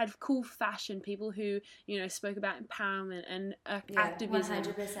people who had cool fashion, people who, you know, spoke about empowerment and activism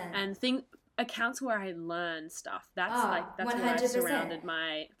 100%. and accounts where I learned stuff. That's what I surrounded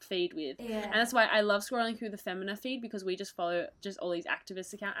my feed with. And that's why I love scrolling through the Femina feed, because we just follow just all these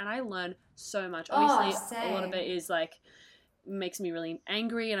activist accounts and I learn so much. Obviously, a lot of it is like makes me really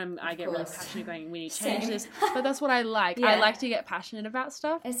angry and I get really passionate going, we need to change this, but that's what I like. I like to get passionate about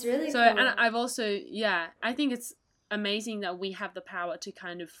stuff. It's really cool. And I've also I think it's amazing that we have the power to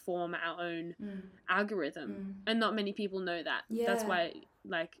kind of form our own algorithm, and not many people know that. That's why,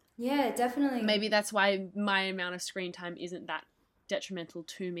 like, definitely, maybe that's why my amount of screen time isn't that detrimental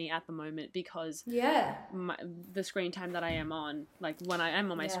to me at the moment, because the screen time that I am on, like when I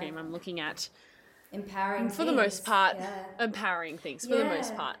am on my screen, I'm looking at empowering for the most part, empowering things for the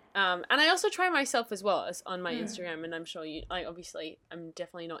most part. And I also try myself as well as on my Instagram, and I'm sure you, like, obviously I'm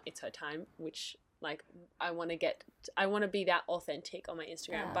definitely not ItsHerTime, which, like, I want to be that authentic on my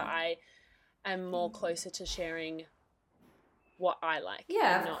Instagram, but I am more closer to sharing what I like.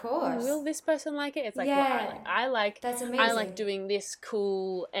 Yeah, and of not, course. will this person like it? It's like what I like. That's amazing. I like doing this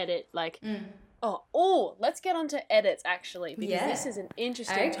cool edit. Like, oh, let's get onto edits actually, because this is an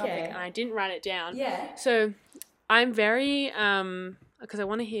interesting topic and I didn't write it down. Yeah. So I'm very, because I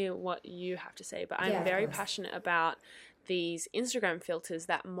want to hear what you have to say, but I'm very passionate about these Instagram filters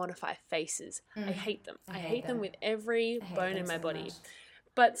that modify faces. I hate them. I hate them with every bone in my body. Much.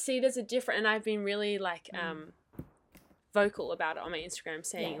 But see, there's a different, and I've been really like vocal about it on my Instagram,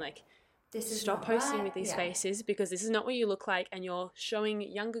 saying like, stop posting with these faces, because this is not what you look like, and you're showing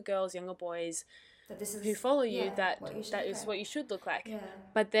younger girls, younger boys who follow you that is what you should look like. Yeah.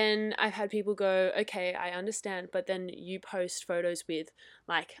 But then I've had people go, okay, I understand, but then you post photos with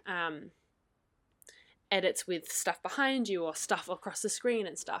like edits with stuff behind you or stuff across the screen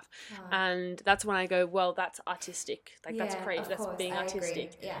and stuff. And that's when I go, well, that's artistic. Like that's creative. That's being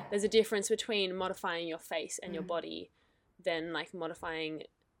artistic. Yeah. There's a difference between modifying your face and your body than like modifying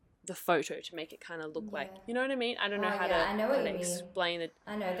the photo to make it kind of look like, you know what I mean? I don't know how to explain it.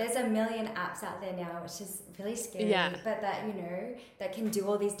 I know there's a million apps out there now, which is really scary, but that, you know, that can do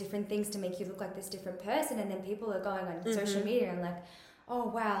all these different things to make you look like this different person. And then people are going on social media and like, oh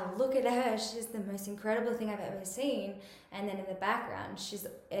wow, look at her, she's the most incredible thing I've ever seen. And then in the background she's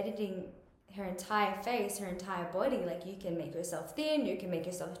editing her entire face, her entire body. Like, you can make yourself thin, you can make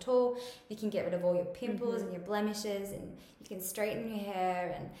yourself tall, you can get rid of all your pimples and your blemishes, and you can straighten your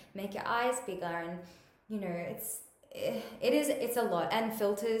hair and make your eyes bigger. And you know, it's a lot. And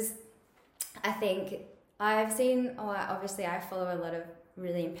filters, I think I've seen, obviously I follow a lot of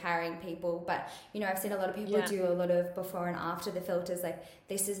really empowering people, but you know, I've seen a lot of people do a lot of before and after the filters. Like,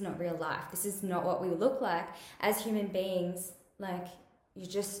 this is not real life, this is not what we look like as human beings. Like,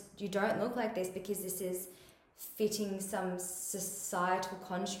 you don't look like this because this is fitting some societal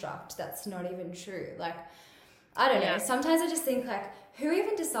construct that's not even true. Like, I don't know, sometimes I just think like, who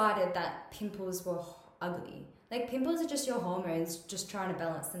even decided that pimples were ugly? Like, pimples are just your hormones just trying to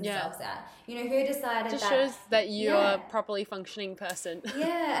balance themselves out. You know, who decided that... It just shows that you're a properly functioning person.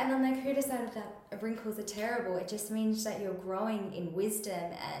 Yeah, and then, like, who decided that wrinkles are terrible? It just means that you're growing in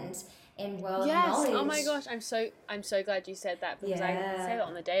wisdom and in world knowledge. Oh my gosh, I'm so glad you said that, because I say that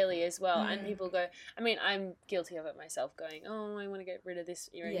on the daily as well. And people go... I mean, I'm guilty of it myself, going, oh, I want to get rid of this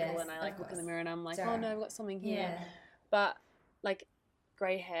wrinkle. And I, like, look in the mirror and I'm like, oh, no, I've got something here. Yeah. But, like,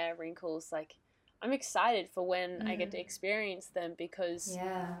 grey hair, wrinkles, like... I'm excited for when I get to experience them, because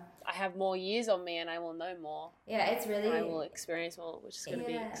I have more years on me and I will know more. Yeah, it's really... I will experience more, which is going to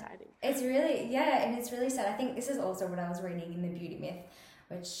be exciting. It's really, and it's really sad. I think this is also what I was reading in The Beauty Myth,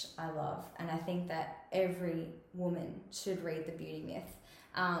 which I love. And I think that every woman should read The Beauty Myth.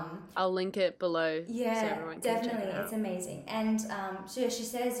 I'll link it below. Yeah, so everyone can definitely. Check it out. It's amazing. And she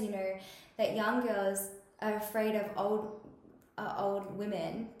says, you know, that young girls are afraid of old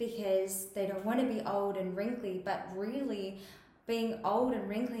women because they don't want to be old and wrinkly, but really being old and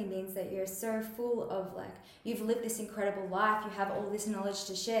wrinkly means that you're so full of, like, you've lived this incredible life, you have all this knowledge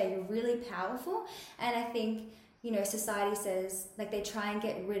to share, you're really powerful. And I think, you know, society says, like, they try and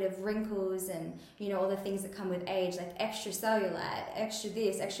get rid of wrinkles and, you know, all the things that come with age, like extra cellulite, extra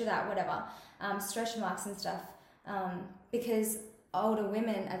this, extra that, whatever, stretch marks and stuff, because older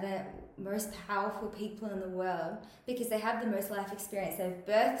women are the most powerful people in the world, because they have the most life experience. They've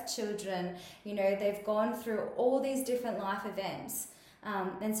birthed children, you know, they've gone through all these different life events,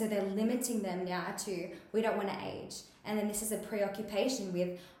 and so they're limiting them now to, we don't want to age. And then this is a preoccupation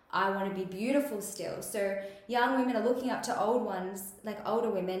with, I want to be beautiful still. So young women are looking up to old ones, like older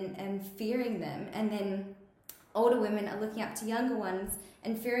women, and fearing them. And then older women are looking up to younger ones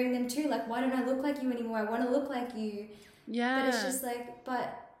and fearing them too. Like, why don't I look like you anymore? I want to look like you. Yeah. But it's just like,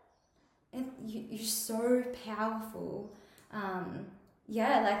 you're so powerful.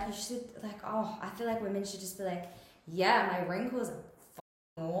 Like, you should, like, I feel like women should just be like, yeah, my wrinkles are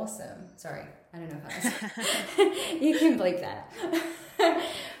fucking awesome. Sorry, I don't know if I was... You can bleep that.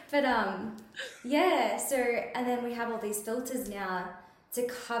 But, so, and then we have all these filters now to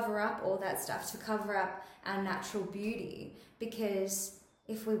cover up all that stuff, to cover up our natural beauty, because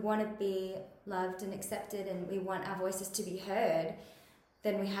if we want to be loved and accepted and we want our voices to be heard,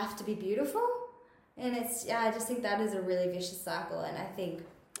 then we have to be beautiful. And it's, I just think that is a really vicious cycle. And I think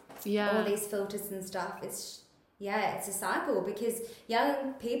all these filters and stuff, it's a cycle, because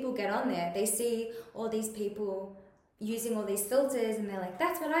young people get on there, they see all these people using all these filters and they're like,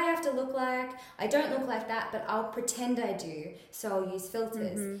 that's what I have to look like. I don't look like that, but I'll pretend I do, so I'll use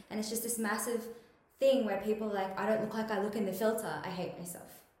filters. And it's just this massive thing where people are like, I don't look like I look in the filter, I hate myself.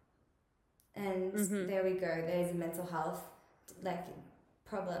 And there we go, there's a mental health, like,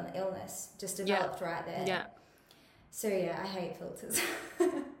 problem, illness just developed right there. So yeah, I hate filters.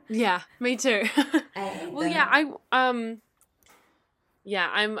 Yeah, me too. I hate Well, them.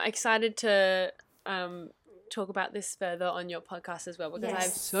 I'm excited to talk about this further on your podcast as well, because I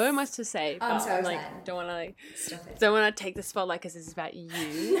have so much to say, I'm but so I'm like excited. don't want Stop it. to take the spotlight because this is about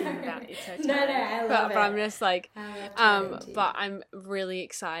you and about It's Her Time. No, I love it. But I'm just like I love chatting to you. but I'm really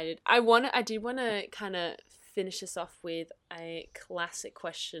excited. I did want to kind of finish this off with a classic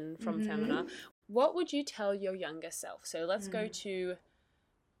question from Femina. What would you tell your younger self? So let's go to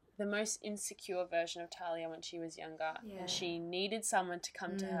the most insecure version of Taliah when she was younger, and she needed someone to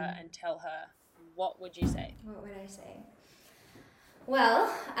come to her and tell her. What would you say? What would I say? Well,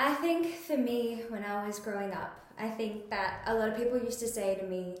 I think for me, when I was growing up, I think that a lot of people used to say to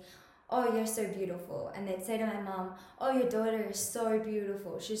me, oh, you're so beautiful. And they'd say to my mom, oh, your daughter is so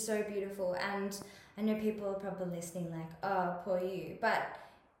beautiful. She's so beautiful. And I know people are probably listening like, oh, poor you. But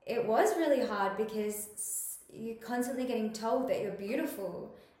it was really hard because you're constantly getting told that you're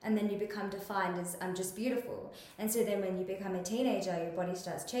beautiful. And then you become defined as I'm just beautiful. And so then when you become a teenager, your body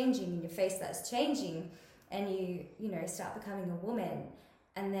starts changing and your face starts changing, and you start becoming a woman.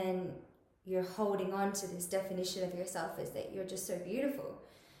 And then you're holding on to this definition of yourself as that you're just so beautiful.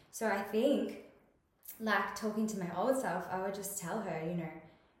 So I think, like talking to my old self, I would just tell her,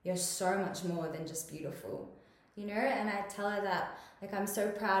 you're so much more than just beautiful, and I tell her that, like, I'm so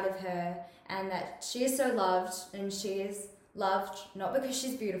proud of her and that she is so loved, and she is loved not because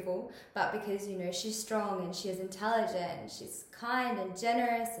she's beautiful, but because she's strong and she is intelligent and she's kind and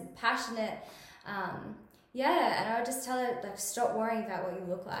generous and passionate. And I would just tell her, like, stop worrying about what you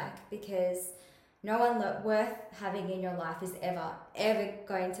look like, because no one worth having in your life is ever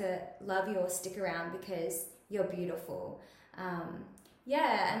going to love you or stick around because you're beautiful.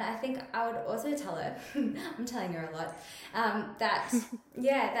 And I think I would also tell her I'm telling her a lot, that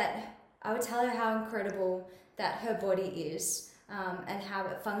I would tell her how incredible that her body is, and how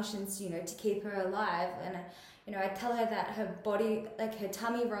it functions, to keep her alive. And I tell her that her body, like her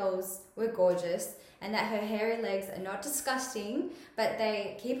tummy rolls, were gorgeous, and that her hairy legs are not disgusting, but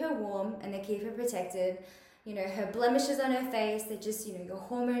they keep her warm and they keep her protected. Her blemishes on her face, they're just, your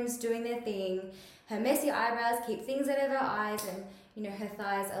hormones doing their thing. Her messy eyebrows keep things out of her eyes, and her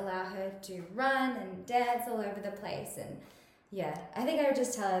thighs allow her to run and dance all over the place. And I think I would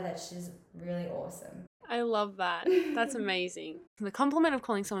just tell her that she's really awesome. I love that. That's amazing. The compliment of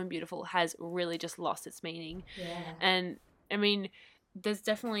calling someone beautiful has really just lost its meaning. Yeah. And I mean, there's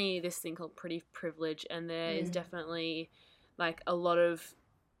definitely this thing called pretty privilege, and there is definitely like a lot of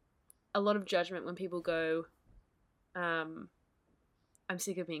judgment when people go, I'm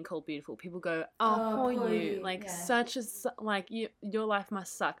sick of being called beautiful. People go, oh, poor you. Like, such a, like, your life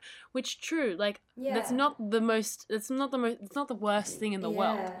must suck. Which, true. Like, that's not the worst thing in the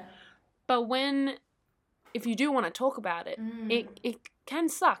world. But if you do want to talk about it, it can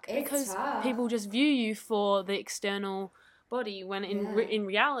suck, because people just view you for the external body, when in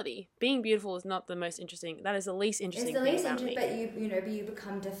reality, being beautiful is not the most interesting. That is the least interesting thing about me. But you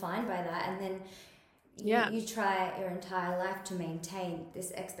become defined by that, and then you try your entire life to maintain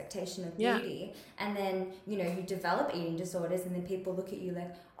this expectation of beauty, and then you develop eating disorders, and then people look at you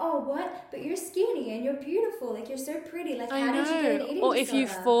like, oh, what? But you're skinny and you're beautiful, like, you're so pretty, like, how did you get an eating disorder? Or if you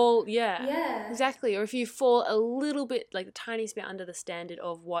fall, exactly, or if you fall a little bit, like the tiniest bit under the standard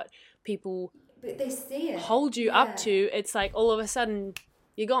of what people they see it hold you up to, it's like all of a sudden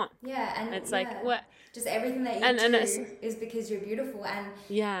you're gone. And it's like, what? Just everything that you do is because you're beautiful. And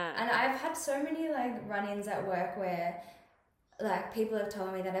I've had so many like run-ins at work where like people have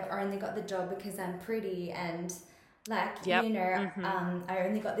told me that I've only got the job because I'm pretty, and like I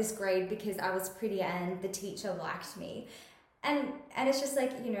only got this grade because I was pretty and the teacher liked me, and it's just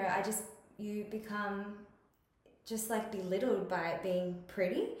like you become just like belittled by being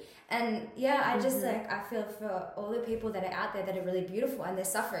pretty. And I just like, I feel for all the people that are out there that are really beautiful and they're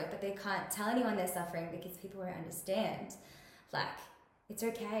suffering, but they can't tell anyone they're suffering because people won't understand. Like, it's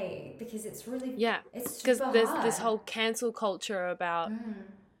okay, because it's really it's because there's this whole cancel culture about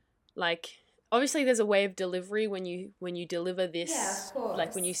like, obviously there's a way of delivery when you deliver this,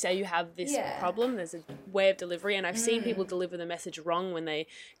 like when you say you have this problem, there's a way of delivery, and I've seen people deliver the message wrong when they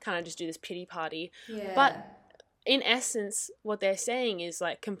kind of just do this pity party. But in essence, what they're saying is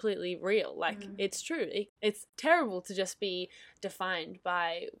like completely real. Like, it's true. It's terrible to just be defined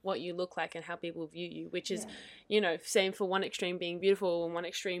by what you look like and how people view you, which is, same for one extreme being beautiful and one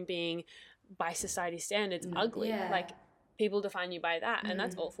extreme being by society standards ugly. Like, people define you by that, and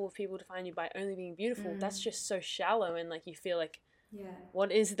that's awful. If people define you by only being beautiful, that's just so shallow, and like you feel like,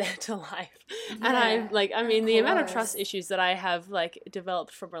 what is there to life? And the amount of trust issues that I have like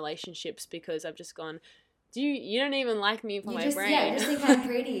developed from relationships because I've just gone, you don't even like me for my brain. Yeah, you just think I'm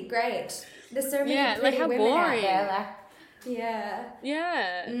pretty. Great. There's so many pretty how women boring. out there. Like, yeah.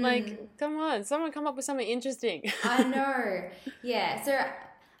 Yeah, come on, someone come up with something interesting. I know. Yeah, so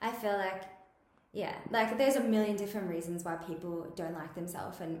I feel like, yeah, like there's a million different reasons why people don't like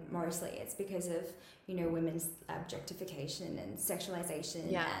themselves, and mostly it's because of, women's objectification and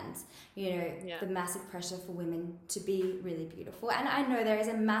sexualization and, the massive pressure for women to be really beautiful. And I know there is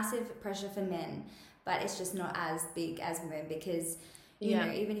a massive pressure for men, but it's just not as big as women because, you know,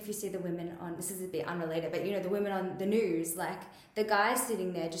 even if you see the women on, this is a bit unrelated, but, the women on the news, like the guy's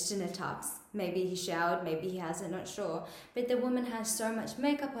sitting there just in a tux. Maybe he showered, maybe he hasn't, not sure. But the woman has so much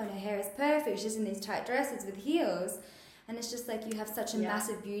makeup on, her hair is perfect, she's in these tight dresses with heels. And it's just like you have such a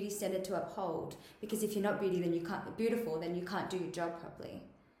massive beauty standard to uphold. Because if you're not beautiful, then you can't do your job properly.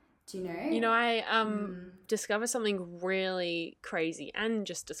 Do you know? I discovered something really crazy and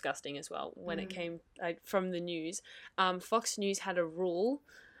just disgusting as well when it came from the news. Fox News had a rule,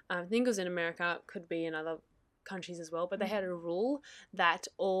 I think it was in America, could be in other countries as well, but they had a rule that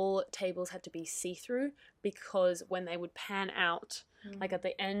all tables had to be see-through, because when they would pan out, like at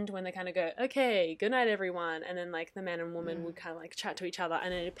the end when they kind of go, okay, good night everyone, and then like the man and woman would kind of like chat to each other,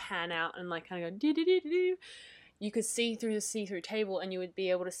 and then it'd pan out and like kind of go do-do-do-do-do. You could see through the see-through table, and you would be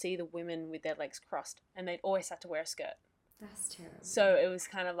able to see the women with their legs crossed, and they'd always have to wear a skirt. That's terrible. So it was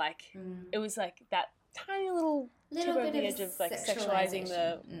kind of like it was like that tiny little tip over the edge of like sexualizing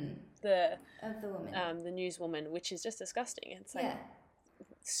the of the woman, the newswoman, which is just disgusting. It's like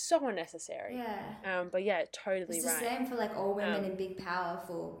so unnecessary. Yeah. But yeah, totally it's right. the same for like all women in big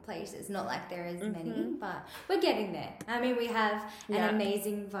powerful places. Not like there is many, but we're getting there. I mean, we have an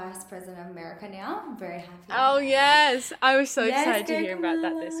amazing Vice President of America now. I'm very happy. Oh yes, I was so excited to hear about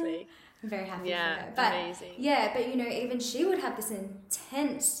that this week. I'm very happy for her. But amazing. Yeah, but even she would have this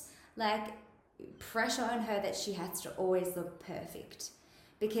intense like pressure on her that she has to always look perfect.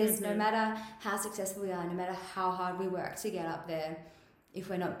 Because no matter how successful we are, no matter how hard we work to get up there, if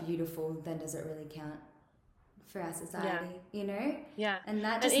we're not beautiful, then does it really count for our society, you know? Yeah. And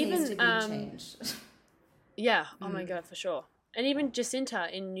that just needs to be changed. Yeah, oh my God, for sure. And even Jacinta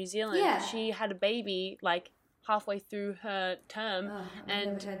in New Zealand, she had a baby like halfway through her term.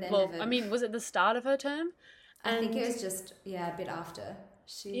 I mean, was it the start of her term? I think it was just, a bit after.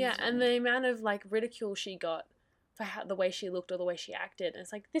 And the amount of like ridicule she got for the way she looked or the way she acted. And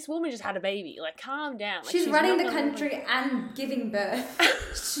it's like, this woman just had a baby. Like, calm down. Like, she's running the country and giving birth.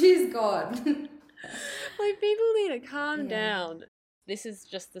 She's God. Like, people need to calm down. This is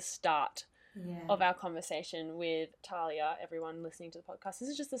just the start of our conversation with Taliah. Everyone listening to the podcast, this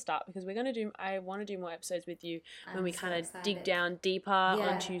is just the start, because I want to do more episodes with you when we kind of dig down deeper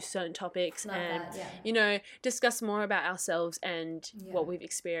onto certain topics discuss more about ourselves and what we've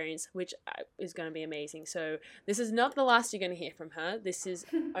experienced, which is going to be amazing. So this is not the last you're going to hear from her. This is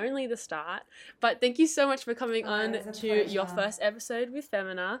only the start. But thank you so much for coming on to your first episode with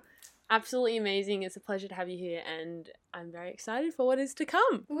Femina. Absolutely amazing. It's a pleasure to have you here, and I'm very excited for what is to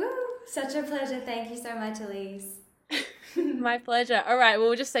come. Woo! Such a pleasure. Thank you so much, Elise. My pleasure. All right,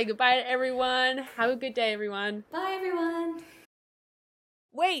 we'll just say goodbye to everyone. Have a good day, everyone. Bye, everyone.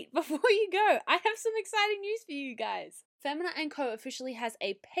 Wait, before you go, I have some exciting news for you guys. Femina & Co. officially has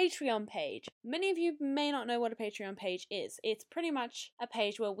a Patreon page. Many of you may not know what a Patreon page is. It's pretty much a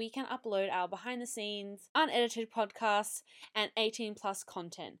page where we can upload our behind the scenes, unedited podcasts, and 18 plus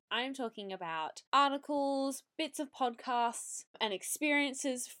content. I'm talking about articles, bits of podcasts, and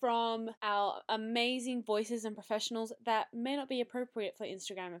experiences from our amazing voices and professionals that may not be appropriate for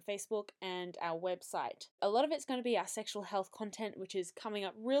Instagram and Facebook and our website. A lot of it's going to be our sexual health content, which is coming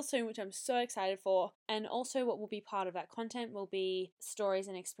up real soon, which I'm so excited for. And also what will be part of that content will be stories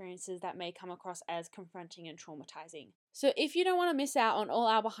and experiences that may come across as confronting and traumatizing. So if you don't want to miss out on all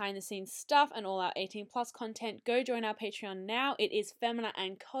our behind the scenes stuff and all our 18 plus content, go join our Patreon now. It is Femina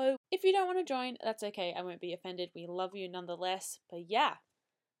 & Co. If you don't want to join, that's okay. I won't be offended. We love you nonetheless. But yeah,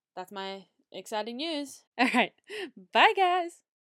 that's my exciting news. All right. Bye, guys.